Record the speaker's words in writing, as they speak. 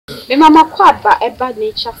Me mama kwaba eba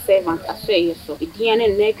nature servant afeye so. Ediane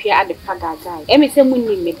na kwa ade pagagai. Emi se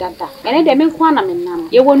munni me dada. Ene de me kwa na me nam.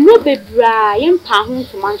 Ye wonu bebra ye mpa ho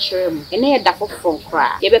ntoma nkyere mu. Ene ye da foforo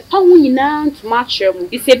kra. Ye be pa ho nyina ntoma kyere mu.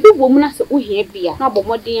 Ise bi wo mu na se ohia bia. Na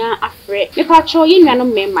bomoden afre. Me pa cho ye nwa no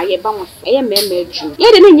mema ye ba mo so. Eye mema adwu.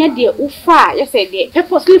 Ye de ne nya de ufa ye se de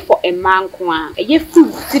purposely for a man ko a. Eye fu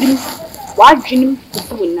tirim. Wadwinim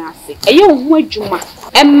kufu nase. Eye ohu adwuma.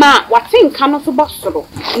 Emma watenka no so bosoro.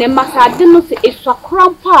 Ne masade no se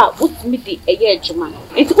eswakrampa utimi di eye adwuma.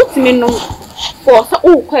 Enti utimi no for so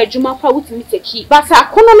kwa adwuma fa utimi teki. Basa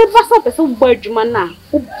akono ne basa pese wo adwuma na.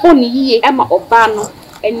 Wo boni yiye ema oba no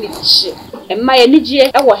eni chi. Emma ye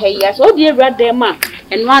nigye ewo heya so odi ewura dem a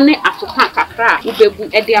eno ane atoka kakra ubebu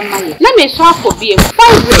ede amaye. Na me so afobie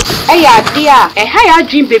fibroid eya ade a eha ya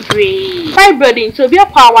adwin bebre. Fibroid into bi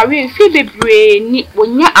akwa aware mfi bebre ni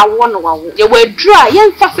wonya awo no wawo. Ye wadru a ye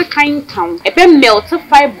mfa se kan kan. Ebe melt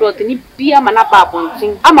fibroid ni bia mana ba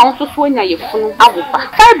bontin. Ama won so so nya ye funu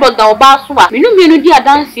awoba. Fibroid da oba so a menu di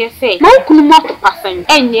adanse se. Ma okunu mo topasan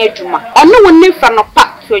enye adwuma. Ono won fra no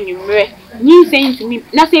pa so nyumre. Ni saying me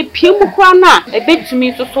na say piemu kra na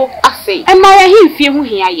ebetumi so ase e ma ya himfie hu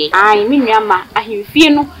hia ye ai me nuama ahimfie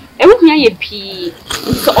no e hu hia ye pi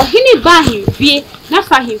so ohini ba ahimfie na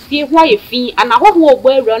sa ahimfie hu aye fi ana hoho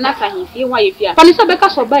ogbo ewura na sa ahimfie hu aye fi a pani so beka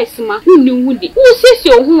so ba esima hu hudi hu sisi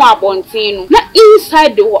ohun abonten no na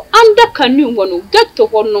inside the under canoe ho no get to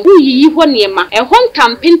ho no hu yiyi ho niema e ho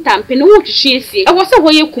ntampe no hu twehwe esie e wo se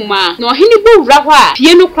ho ye kuma na ohini bo wura ho a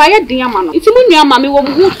pie no kra ye den ama no iti mu nuama me wo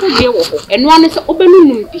mu so de wo ho eno ane se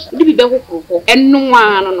obenunum bi de bi be hokoro ho eno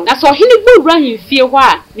ano no na so ohini bo wura ahimfie ho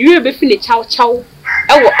a niwe be fi ne chaw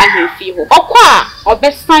ewo ahemfie ho okwa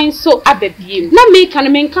obesan so ababiem na meka na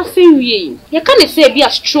menka senwie ye ka ne se bia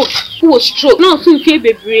stroke wo stroke na so mfie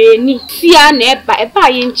bebre ni tia na eba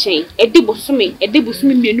ye nchen ede bosumi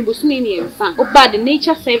mienu bosumi ni ensa oba the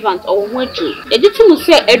nature servant o ho adwo editum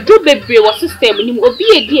se edro bebre wo system ni obi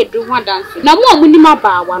edi edro ho dance na mo amunim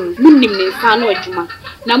abaawa no munim ne nsa no adwuma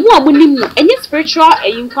na mo amunim enye spiritual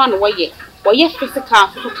eyinkwa no woye physical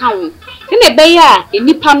so kan ne be ya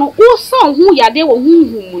enipa no wo san hu yade wo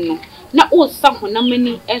hu no na wo san ho na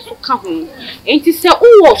mani enso ka ho enti se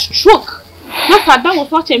wo stroke na sada wo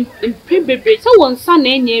so bebre se wo nsa na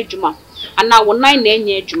enye adwuma ana wo nan na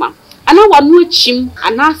enye adwuma ana wa no achim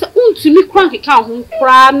ana se untumi krank ka ho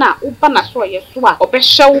kra na uba na so ye so a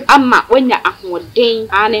obehyew ama wanya ahoden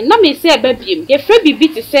ane na me se babiem ye fra bibi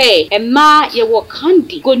ti se emma ye wo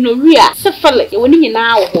candy gonorrhea syphilis ye woni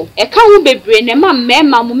nyina wo ho e ka ho bebre na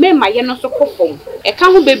mema ye no so kofom e ka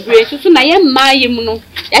ho bebre so na ye ma ye mu no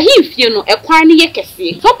ya himfie no e kwan ne ye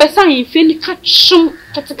kese so pesa himfie ni ka twum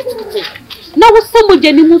ketekete na wo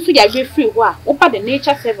samoja ni mu so ya refree ho a wo ba the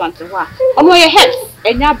nature servant ho a ono ye health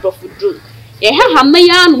enya brofu drug ye ha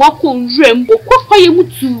maya no wakọ nwrem okọ ye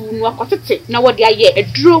mutu no akotete na wo de aye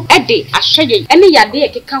eduro ede ahye ene yade ye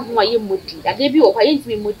keka ho aye modi yade bi wo aye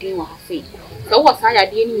ntimi modi wo hafe so wo sa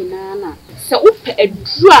yade ni nyina na se upe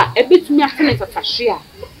eduro a ebetumi afene tatahwe a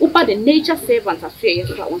wo ba the nature servant aso ye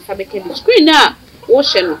so won sabeke bi screen na wo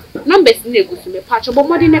hye no numbers na egusu me pa cho bo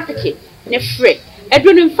modi na peke ne free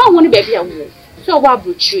eduro no mfa ho ne ba bia wo so wo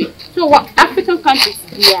abrochire so wo African countries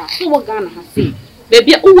dia so wo Ghana ha say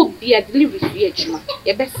baby uwo bia delivery fi adwuma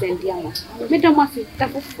ye be send ya mo medam afi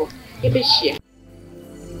tafofo ye be share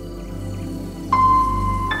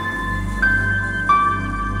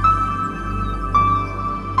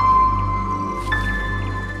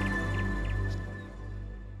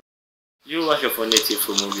you watch your native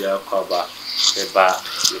from movie akwa eba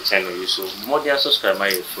the channel you so more than subscribe my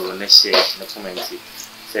for next share na comment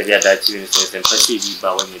say dia that you say empathy bi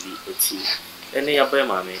ba when be eti ene ya boy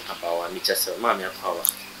mama abawa ni chese mama abawa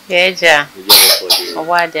yeja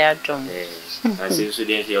owa de adom asi so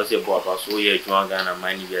dey say o say bo aba so ye adwuma Ghana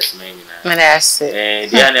mani bias man nyina me ase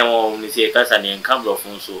dia na mo ni say kasa ne nka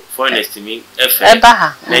blofo so foreigners me efe eba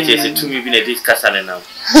ha na je say tumi bi na dis kasa ne na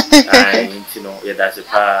nti no ye da se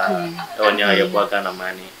pa e onya ye bo Ghana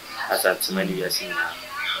mani asante mani bias nyina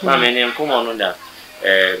mama ne nkomo no da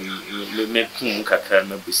me kum kakra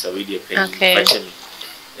me bisa we dey penny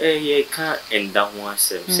ye ka enda ho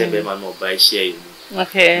asem se be ma no ba share you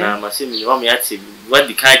okay na ma se mi wa me ate what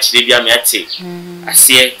the ka chire bia me ate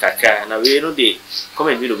ase kakra na we no dey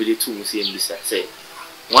comment me no be dey tu mu se mbisa say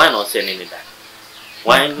why not say any that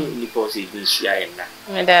why ni pose bi share enda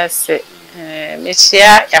me da se me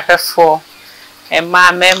share ya fefo e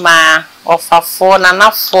ma ofafo na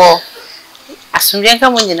nafo asumje nka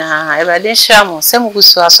mo nyina e ba den share mo se mu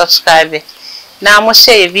kuso subscribe na mo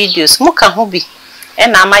share videos mo ka ho bi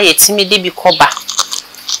na ama yetimi de bi koba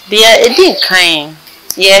de edi kan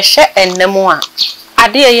ye hwe ennemu a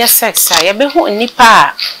ade ye sex a ye be hu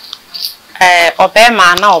nipa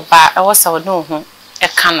obema na oba e wo se wo no hu e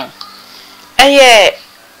ka no eye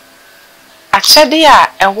achede a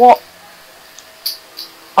ewo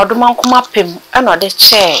oduma nkoma pem e no de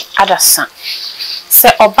che adasa se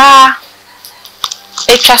oba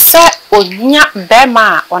etwa se onya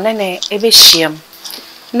bema onene ebe hiem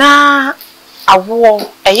na awo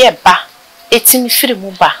eye ba etimi firi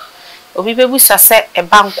mu ba obi bebusa se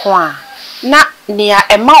eba nko a na nia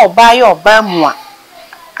ema oba ye oba mu a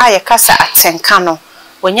aye kasa atenka no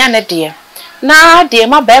onya ne de na de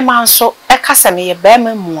ma bema nso e kasa me ye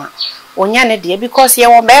bema mu a onya ne de because ye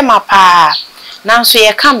wo bema pa na nso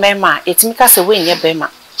ye ka bema etimi kasa we nye bema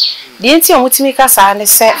de nti omutimi kasa ne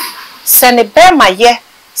se ne bema ye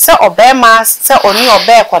se obema se oni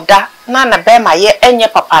oba ekoda na bema ye enye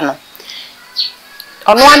papa no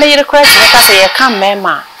ono ane yire kwesi kasa ye ka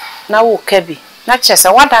bema na wo kabi na chese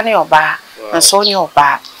wada ne oba nso onye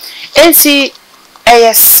oba enti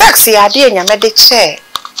eye sex ya de enyame de che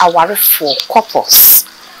awarefo couples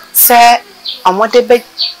se amode be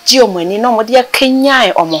ji omani na omode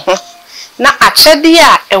akanyan omoho na achede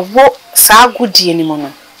a ewo saa godie ni mu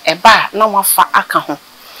no eba na wafa aka ho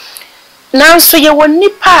na nso ye woni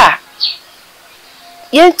pa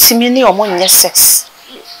yentimi ni omo nye sex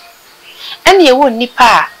ene ye woni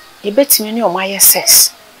pa ye betimi ni omo aye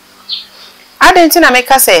sex adenti na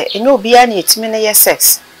meka se enyo obia na yetimi na ye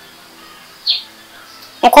sex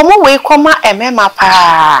nkomo we koma emema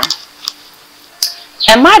pa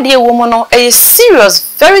ema de wo mu no e serious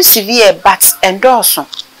very severe but endorse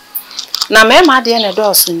na mema de na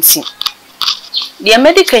endorse nti de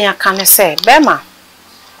medical ya kan se bema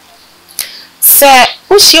se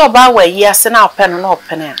ushi oba wa yi ase na openo na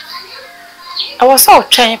opene a wo so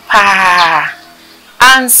twen pa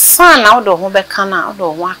ansa na wo do ho be kan na wo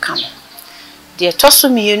do ho aka no de toso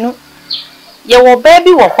mienu ye wo ba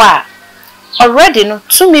bi wo ho a already no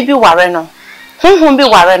tumi bi ware no honhom bi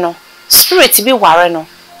ware no spirit bi ware no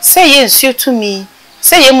say ye nsu tumi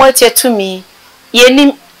say ye motie tumi ye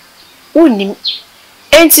nim unim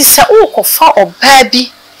enti sa ukofa oba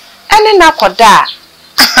bi ene na koda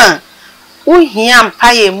uhia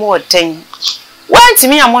mpaye mu oden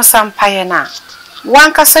wantimi amosa mpaye na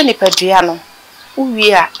wankasa nipadua no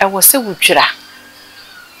uwie a ewo se wudwira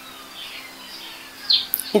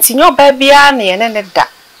enti nyo ba bia na ye ne da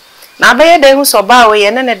na be ye da hu so ba we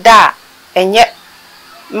ye ne da enye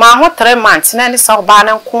ma ho 3 months na ne so ba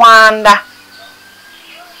ne kwanda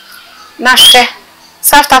na hwe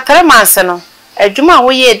after 3 months no adwuma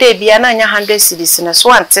wo ye da bia na nya 100 cedis na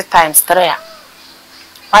so ante times 3 a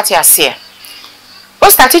what you say o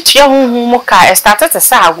start tue honhum mu ka start to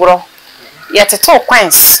sa agoro ye teto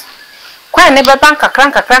coins kwan ne be bank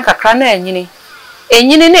kakran na anyini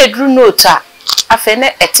na eduru note a afa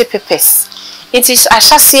ne etipepes it is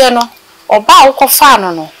ahase no oba wo kofa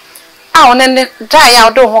no a one ne da ya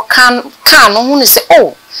do ho kan no hu ni se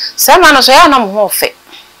oh se ma no so ya na mo ho fe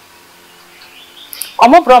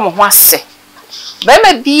omo bro mo ho ase be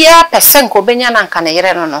ma bia percent ko benya na nka ne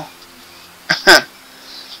yere no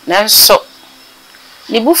nanso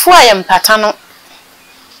ni bufu aye mpata no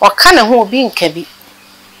waka ne ho obi nka bi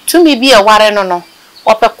tumi bi e ware no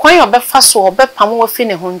opekwan obefa so obepam wo fi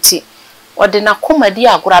ne ho nti ode na komadi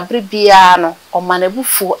agorabre bia no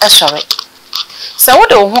omanabufu esore se wo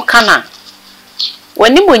de wo ho kana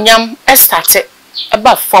wani monyam estate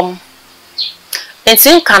eba fom enti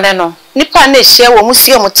nkane no nipa na ehia wo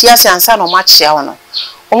musie omotia sansa no machia wo no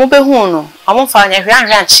omo behu no omo fa anya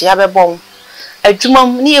hwanhwa anchia bebo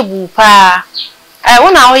adwumam ni ebu pa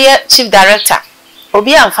wo na wo ye chief director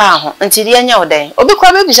obi amfa ho enti de anya oden obi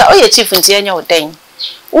kwa bebisa o ye chief enti anya oden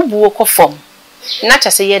ubuo ko fom na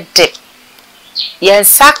chase ye de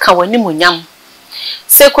yensa ka wani munyam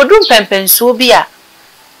se kodum pempensuo bi a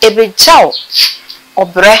ebejao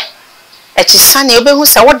obre echisane obehu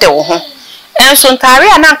se wode wo ho enso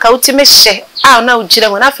ntare a na nka utime hye a na ujire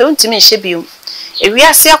mu na fe untime hye bium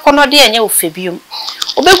ewiase akono de anya ofe bium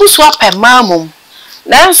obegusu apemamum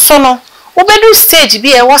na enso no obedu stage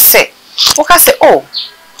bi e wo se wo ka se oh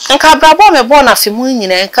nka brabo me bo na fe mu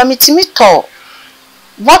nyina nka mitimi to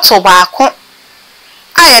bottle ba ko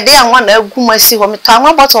aye de anwa na agumasi ho meto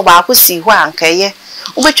anwa bottle ba ko si ho ankaye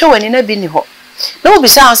ubetwe wani na bi ni ho na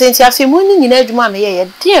obisa ho senti afi mu ni nyina adwuma me ye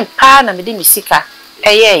de pa na me de misika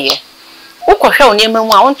eyeye ukohwe onema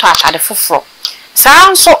mu a wonto atade foforo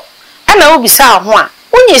saa nso ana obisa ho a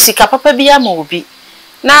unye sika papa bi ama obi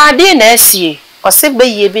na de na asie osegbe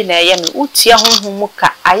ye bi na eye me utua honhom mu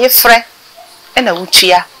ka ayefre na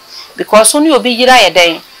utua because oni obi yira ye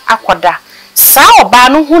den akoda saa oba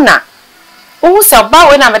no hu na ohu se oba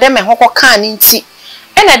we na me de me ho koka ni nti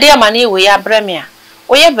ena de ama na ewe ya breme a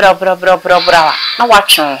Oye bra na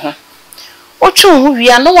watwe ho. Otwe ho wi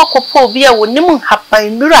na wakopa obi a wonim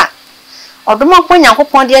hapan nura. Odoma kwa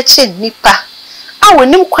Nyankopon de ache nipa. A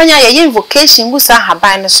wonim kwanya ye invocation gusa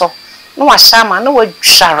haban ne so. Na washama na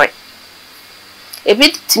wadware. Ebi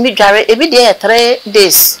timi dware, ebi de 3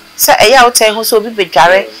 days. Say eya wotai ho so obi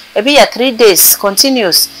bedware, ebi ya 3 days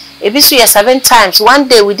continuous. Ebi so ya 7 times, one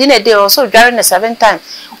day within a day also dware na 7 times.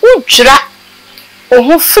 Udwira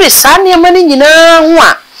ohu free sa niam ni nyina ho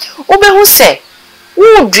a obehu se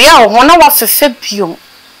udua ho na wafefe biom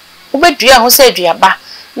obedua ho se aduaba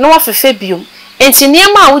na wafefe biom enti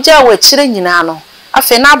niam a wogya wa kire nyina no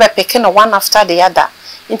afi na abepeke no one after the other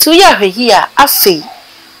enti wo ya hwehi a afi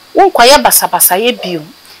wonkwaye basabasa ye biom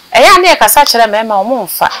eya na ekasa kire mema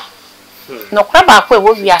omomfa no kwa ba ko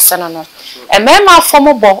ewo wiase no no emema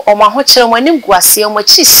afomobo omaho kire mo anim guase mo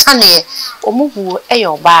chi sane omuwu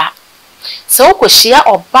eyoba se okohia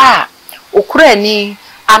oba okura ni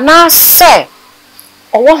anase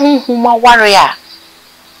owo hunhuma ware a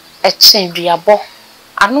echenduabo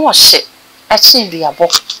anu ohye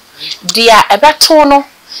echenduabo dia ebeto no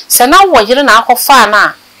se na wo yire na akofa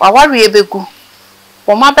na wa ware ebegu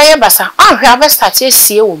wo ma beye basa ahwe abestart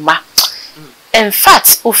esie wo ma in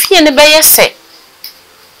fact ofie ne beye se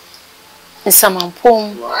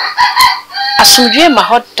nsamampom asudwe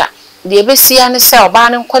mahoda de ebesia ne se oba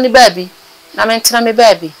ne nkoni baabi na mentena me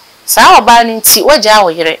baabi sa oba ne nti wagya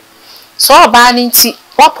wo yire so oba ne nti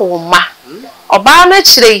wapo wo ma oba na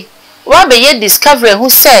kire wa be ye discovery hu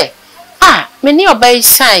se me ni oba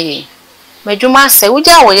isan madwuma se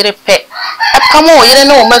wagya wo yire pe apamo wo yire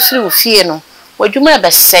na wo mafiri wo fie no wadwuma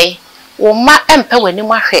be sei wo ma empe wani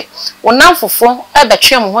mahwe wo namfofo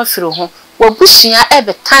ebetwe mo ho afiri ho wabusua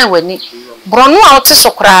ebe tan wani brono a wote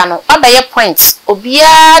sokra no abaye point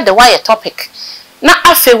obia the why topic na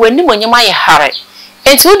afe wani monyema ye hare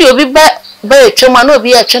enti wo de obi ba etwema na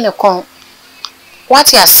obi atwe ne kon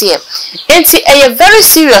what you see enti eye very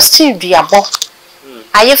serious thing duabo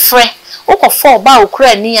aye frɛ wokofo ba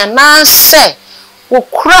okura ni ana se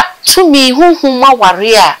okura tumi hunhuma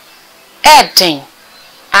ware a eden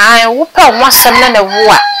ai wo pa wasam na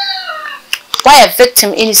wo a why a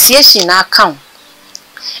victim initiation na account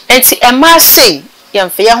enti ema say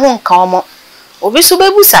yemfe ye ho nka omo obi so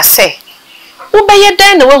bebusa se wo be ye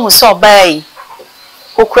dan na wahu so obai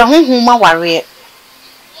okura hunhuma ware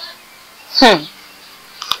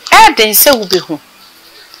eden se wo be hu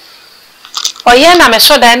oye na me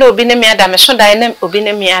so dan na obi ne me ada me so dan na obi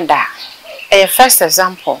ne me ada first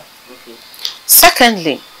example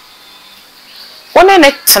secondly one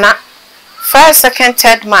ne tena first second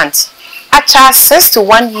third month acha 6 to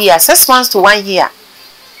 1 year 6 months to 1 year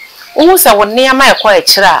umu sa wonne ama e kwa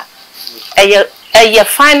akira eye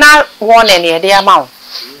final warning ye dey amount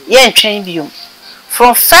ye ntwen biom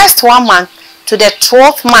from first 1 month to the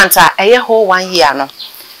 12th month eye whole 1 year no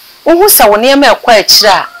umu sa wonne ama e kwa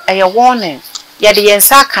akira eye warning ye de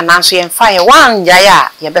yensa kana so ye mfa ye wan ya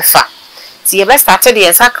ye befa ti ye be start de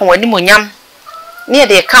yensa kan wani monyam ne ye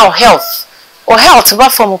de ka health o health ba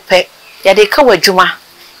from pe ye de ka wadwuma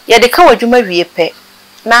ye de ka wadwuma wie pe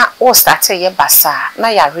na o start ye basa na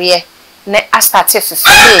yare ne a start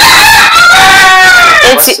fifie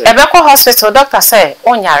enti ebe ko hospital doctor say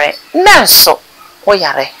onyare nanso o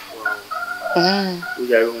yare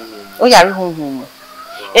o yare hunhum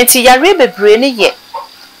enti yare bebre ne ye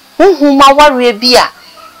hunhum aware bia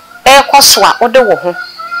e kwaso a ode wo ho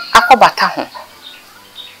akobata ho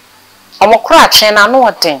omokro atwen na no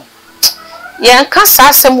oden ye nka sa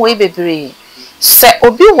asem we bebre se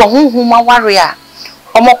obi wo hunhum aware a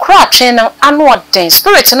omokro atwen na anu oden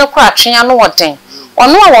spirit no kro atwen anu oden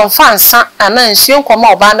ono a wonfa nsa ana nsuo nkoma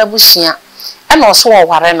oba na busua e na oso wo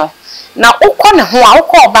ware no na ukọ ne ho a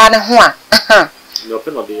ukọ oba ne ho a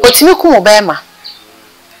otimi ku mo ba ma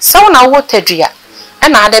sawo na wo tadua e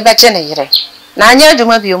na ade beje ne yire na anya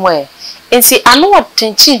adwuma bi mo e enti anu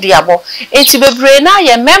odenchi duabo enti bebre na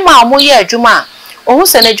ye mema mo ye adwuma ohun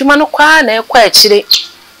se na adwuma no kwa na ekwa akire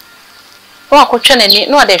no akotwe nani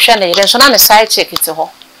no ade hwe na yire so na me side check it ho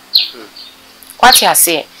kwati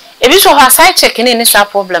ase ebi so ha side check ni sa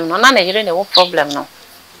problem no na yire ne wo problem no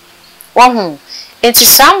wo hu enti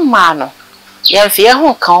samma no ye mfe ye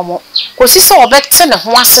hu ka omo kosi se obete ne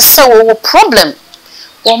ho asese wo problem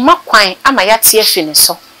wo makwan ama yate afi ne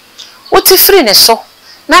so uti free ne so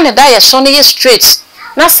na ne da ye so ne ye straight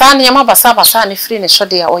na sa ne ma basa ne free ne so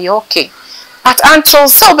de ya o ye okay but until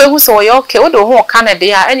so be hu so o ye okay wo do hu ka ne de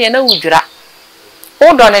ya ene na wudwura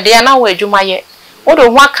wo do ne de ya na wo adwuma ye wo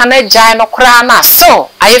do hu aka na jai no kra na so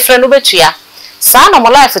aye frɛ no betua sa na mo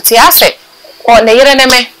life ti ase o ne yire ne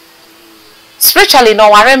me spiritually no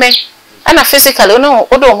ware me and physically no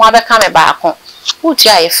wo do hu abeka me baako Uti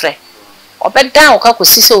aye frɛ. Obedan oka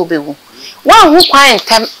kosi se obewu. Wan hu kwan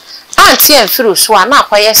ntam anti emfiru so a na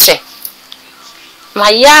akoye se. Ma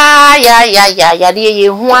ya de ye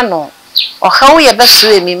hu ano. Oha wo ye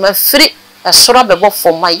beso emi mafiri esoro bebo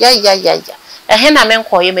fom ma ya. Ehe na me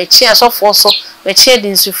nkoye mechi asofo so, mechi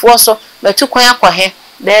edinsufo so, metu kwan akɔhe.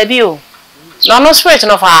 Da bi o. No spirit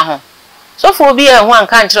no fa ho. So for obi ehun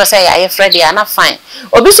anka nkyerɛ sɛ ya ye Freddy ana fine.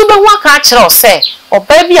 Obi so behu aka kyerɛ sɛ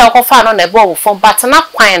oba bi a okofa no na ebe wo fom but na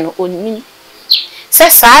kwan no onim. Sɛ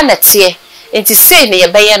saa na tie. Enti sei ne ye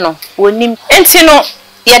bɛyɛ no onim. Enti no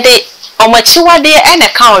ye de omachiwade ene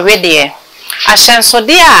ka already.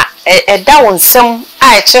 Ahyɛnsode a ɛda wo nsɛm a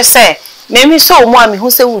ɛkyerɛ sɛ memi so omu a mehu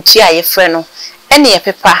sɛ wuti a ye frɛ no ene ye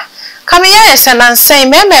pepa. Kame ya sɛ nansan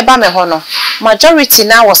meme ba me ho no majority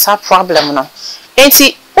na was a problem no.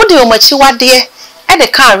 Enti odi omachiwade e de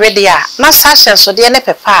ka already a na sa ahyɛnsode ne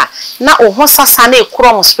pepa na oho sasa na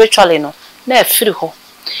ekuro spiritually no na afiri ho.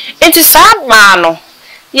 Enti saa ma no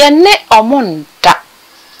ye ne omonda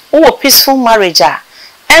wo peaceful marriage a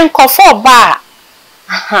enkofo ba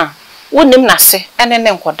wonim nase ene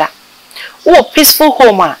ne nkoda wo peaceful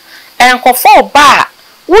home a enkofo ba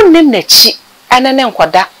wonim nachi ene ne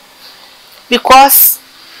nkoda because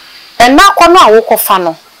enakọ no awokofa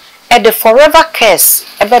no e the forever curse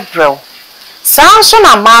ebe brew sanso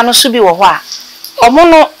na ma no so bi wo ho a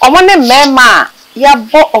omo ne mema ya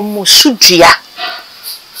bo omusudua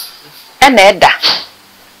ene eda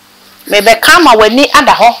mebe kama wani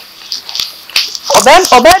ada ho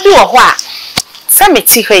oba bi wo ho a se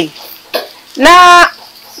meti hwei na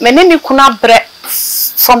meneni kuna bre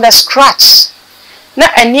from the scratch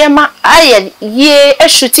na eniema aye ye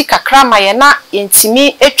ehwuti kakra ma ye na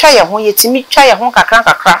yentimi etwa ye ho yetimi twa ye ho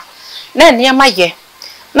kakra na eniema ye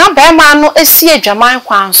na ba ma no esi adwaman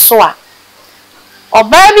kwan so a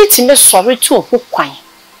oba bi timi sori tu ohu kwan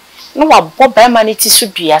na wabọ ba ma ne ti so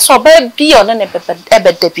dua so oba bi o ne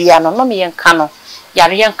ebeda bia no no me yenka no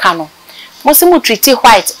yare yenka no mo se mo treat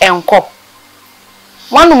white enko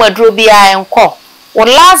wanu maduro bia enko wo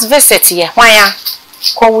last visit ye hwan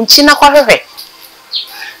ko wunchi na kwahwehwe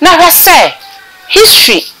na hwe say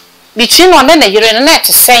history between one and yere na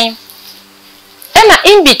te sen na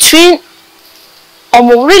in between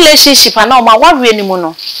omo relationship na omo awawe ni mu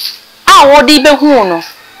no a wo di behu no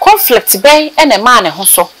conflict ben na ma ne ho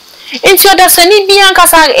so enti odasani bia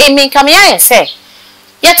nkasa emi kame ya say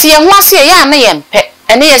yete ye ho ase ye na ye mpe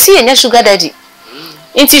ene ye se ye nya sugar daddy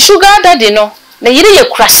enti sugar daddy no na yire ye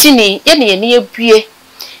kurashini ye ne ye ne ebue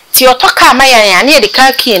ti otoka ma ya na ye de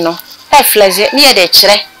ka ki no e fleje ne ye de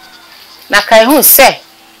kire na kai hu se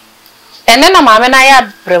ene na maame na ya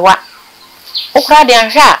brewa okra de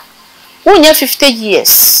anhwa wonya 50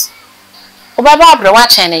 years obaba brewa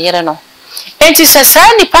chen ne yire no enti se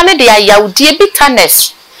sa nipa ne de ayawdie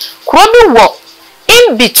bitterness kuro bi wo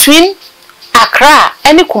in between Accra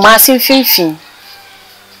ene Kumasi mfimfin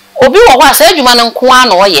obi wo ho asa adwuma no nko a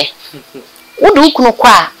na oye wodu ukunu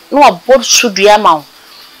kwa na wabɔ sudua ma wo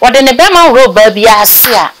wode ne bema wo ba bia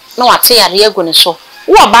ase a na wate yare agu ne so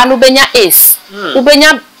wo ba no benya ace wo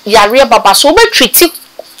benya yare baba so wo betreat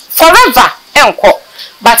forever enko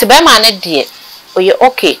but bema ne de oye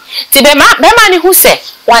okay ti bema ne hu se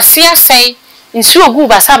wase asai nsu ogu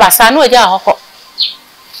basa na oja ahokɔ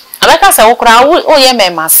abeka se wo kra wo ye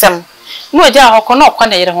mema asem na oja ahokɔ na okɔ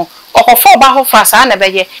na yere ho okofo ba ho fa sa na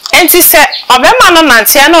beye enti se obema no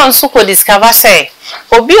nantia no nso ko discover say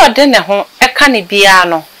obi ode ne ho eka ne bia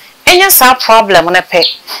no enya sa problem ne pe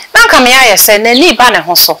na nka me aye se na ni ba ne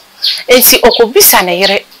ho so enti okobisa ne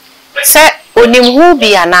yere se onim hu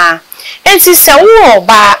bia na enti se wo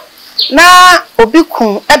ba na obi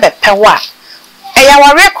kun ebepe wa eya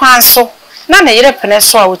ware kwan so na ne yere pene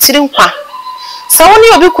so a otiri nkwa se woni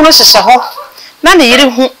obi kun hyehyɛ ho na ne yere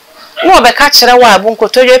hu no obeka kire wa abu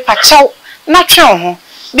nkotoye pachaw na twe ho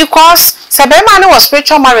because sabema ne was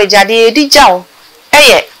spiritual marriage ade edijaw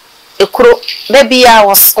eye ekuro bebia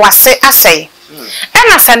wase asai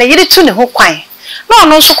ena sane yiri tu ne ho kwan na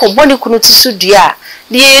ono nso ko boni kunu ti so dua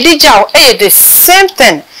de edijaw eye the same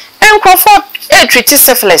thing enkrofo e treat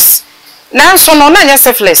syphilis na nso no na nya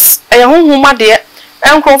syphilis eye honhuma de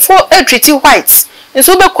enkrofo e treat white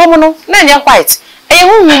nso be kom no na nya white eye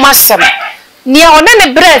honhuma sem nia one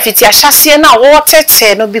ne bra fiti ahyase na wo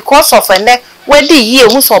tete no because of ene wedi yie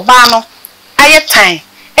hu so ba no aye tan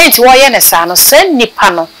enti wo ye ne sa no san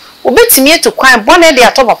nipa no obetimi etu kwan bone de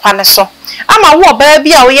ato papa ne so ama wo ba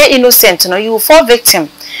bia wo ye innocent no you fall victim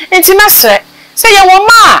enti na se ye wo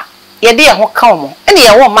ma ye de ye ho ka omo ene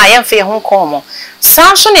ye wo ma ye mfe ye ho ka omo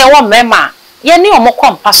san so ne ye wo mema ye ne omo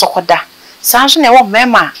kompa sokoda san so ne ye wo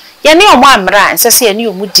mema ye ne omo amra nse se ye ne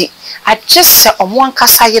omu di agye se omo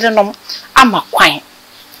ankasa yere nom ama kwan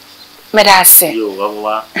meda se yo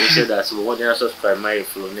wawa we say that so what dey subscribe my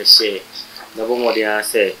follow ne share na bo mo dey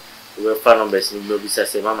say we fa numbers ni bi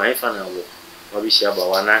say mama e fa na wo wa bi share ba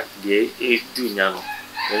wa na dey e du nya no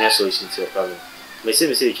nya so isi ti o problem me say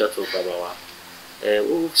e twa to ba wa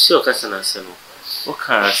o si o kasa na se no o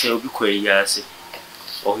ka se obi ko ya se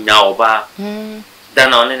o nya oba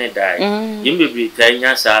dana on ne dai yim bebri ta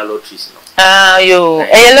nya sa lotteries no yo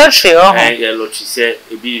e lottery oh e lottery se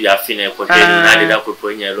e bi ya fi na ko dey na dey da ko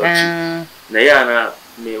nya lottery na ya na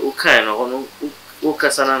me o kan no no o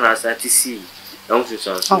kasa na sa ti si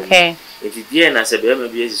okay eti die na se be ma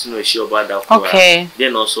bi esi no ehia oba da ko die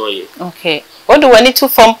no so ye okay o do wani tu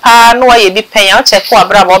from pa no ye bi pen ya o check wa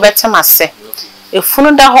bra ba obetem ase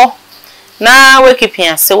efunu da ho na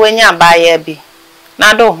wekipia se wanya abaya bi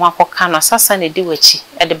na do ho akoka no sasa na di wachi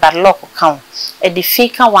e de bad luck kan e de fi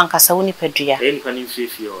kan wankasa woni padua e npa ni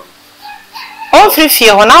fie ho o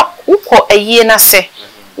fie ho na ukọ ayie na se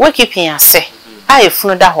wekipia se a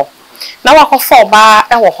efunu da ho na wakofo oba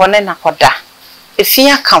e wo ho ne nakoda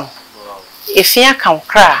efia kan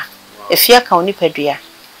kra efia kan oni padua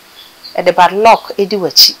e de bad luck e di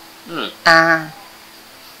wachi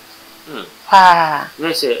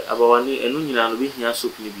no say abawani enu nyina no be hia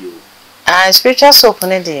soap ni bio spiritual soap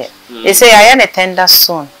ne de they say I am a tender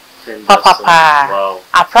stone papa wow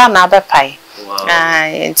apra na be pai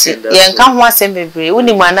enti ye nka ho asem bebre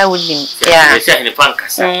woni mu ana woni ya say ni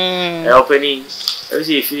pankasa opening e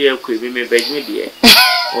say if you ko me bedwe de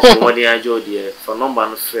o mo de ajo de for number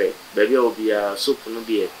no free baby obi a soap no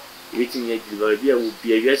be wetin ye di ba bia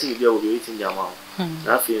obi a yesi bia obi wetin jama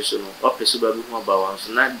na afin so no opeso ba bi ho ba wan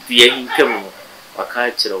so na de hinkam no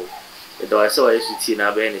waka kirewo e do ase wa yesu ti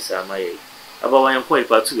na ba ni sa ma ye aba wan ko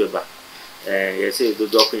ipa tu be ba yesi do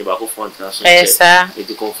do ko ni ba ko font na so che e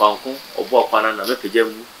di konfan ko obo akwana na me pejam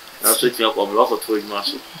na so ti ko mo ko to ejuma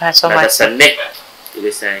so na sa ne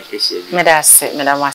ile san e she bi me da se me da